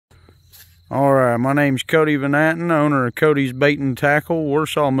Alright, my name's Cody owner of Cody's Bait and Tackle,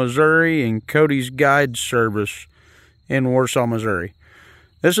 Warsaw, Missouri, and Cody's Guide Service in Warsaw, Missouri.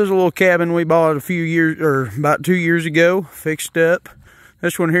 This is a little cabin we bought about 2 years ago, fixed up.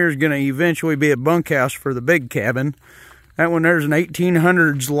 This one here is going to eventually be a bunkhouse for the big cabin. That one there's an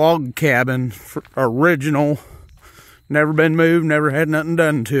 1800s log cabin, original, never been moved, never had nothing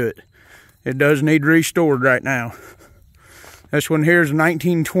done to it. It does need restored right now. This one here is a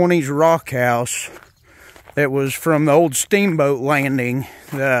 1920s rock house that was from the old steamboat landing.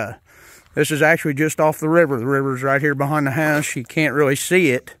 This is actually just off the river. The river's right here behind the house. You can't really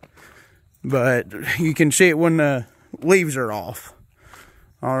see it, but you can see it when the leaves are off.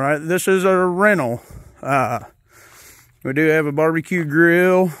 All right, this is a rental. We do have a barbecue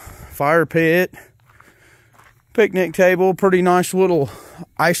grill, fire pit, picnic table, pretty nice little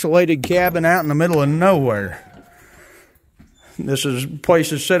isolated cabin out in the middle of nowhere. This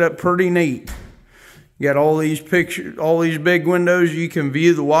place is set up pretty neat. You got all these big windows. You can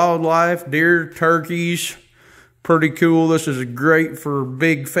view the wildlife, deer, turkeys. Pretty cool. This is great for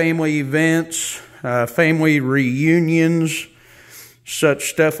big family events, family reunions, such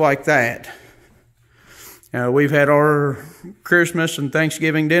stuff like that. We've had our Christmas and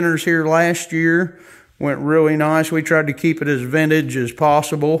Thanksgiving dinners here last year. Went really nice. We tried to keep it as vintage as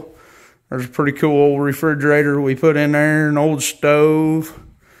possible. There's a pretty cool old refrigerator we put in there, an old stove,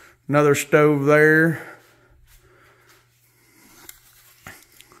 another stove there.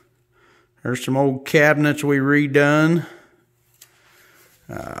 There's some old cabinets we redone.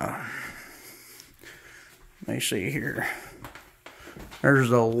 Let me see here. There's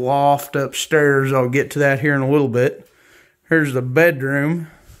the loft upstairs. I'll get to that here in a little bit. Here's the bedroom.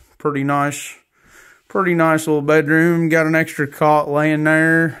 Pretty nice little bedroom. Got an extra cot laying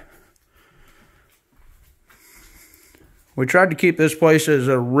there. We tried to keep this place as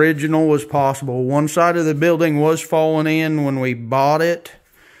original as possible. One side of the building was falling in when we bought it.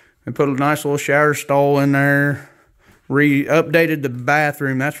 We put a nice little shower stall in there. Updated the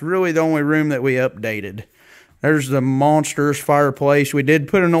bathroom. That's really the only room that we updated. There's the monstrous fireplace. We did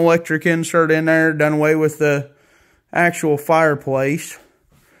put an electric insert in there. Done away with the actual fireplace.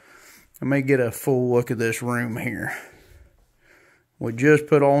 Let me get a full look at this room here. We just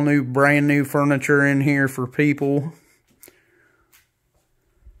put all brand new furniture in here for people.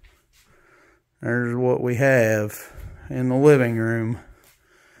 There's what we have in the living room.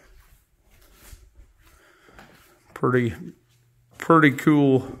 Pretty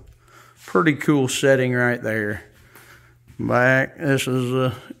cool setting right there. Back, this is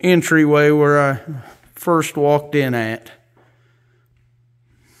the entryway where I first walked in at.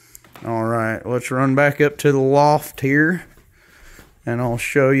 All right, let's run back up to the loft here, and I'll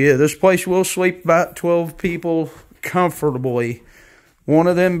show you. This place will sleep about 12 people comfortably. One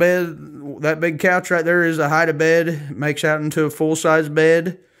of them that big couch right there is a hide bed. It makes out into a full-size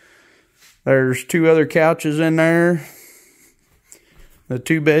bed. There's 2 other couches in there. The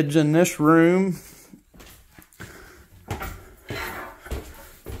 2 beds in this room. And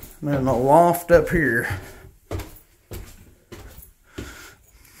then the loft up here.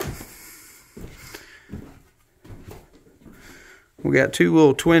 We got 2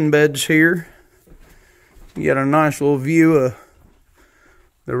 little twin beds here. You got a nice little view of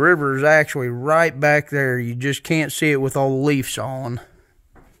the river is actually right back there. You just can't see it with all the leaves on.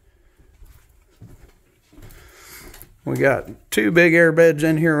 We got 2 big air beds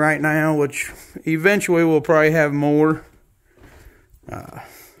in here right now, which eventually we'll probably have more. Got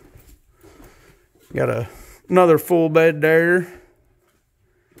another full bed there.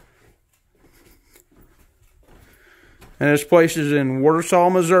 And this place is in Warsaw,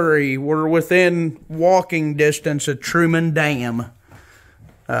 Missouri. We're within walking distance of Truman Dam.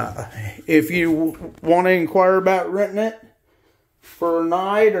 If you want to inquire about renting it for a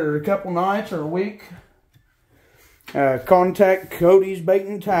night or a couple nights or a week, contact Cody's Bait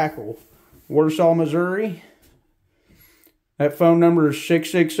and Tackle, Warsaw, Missouri. That phone number is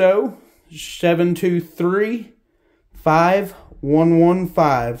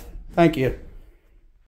 660-723-5115. Thank you.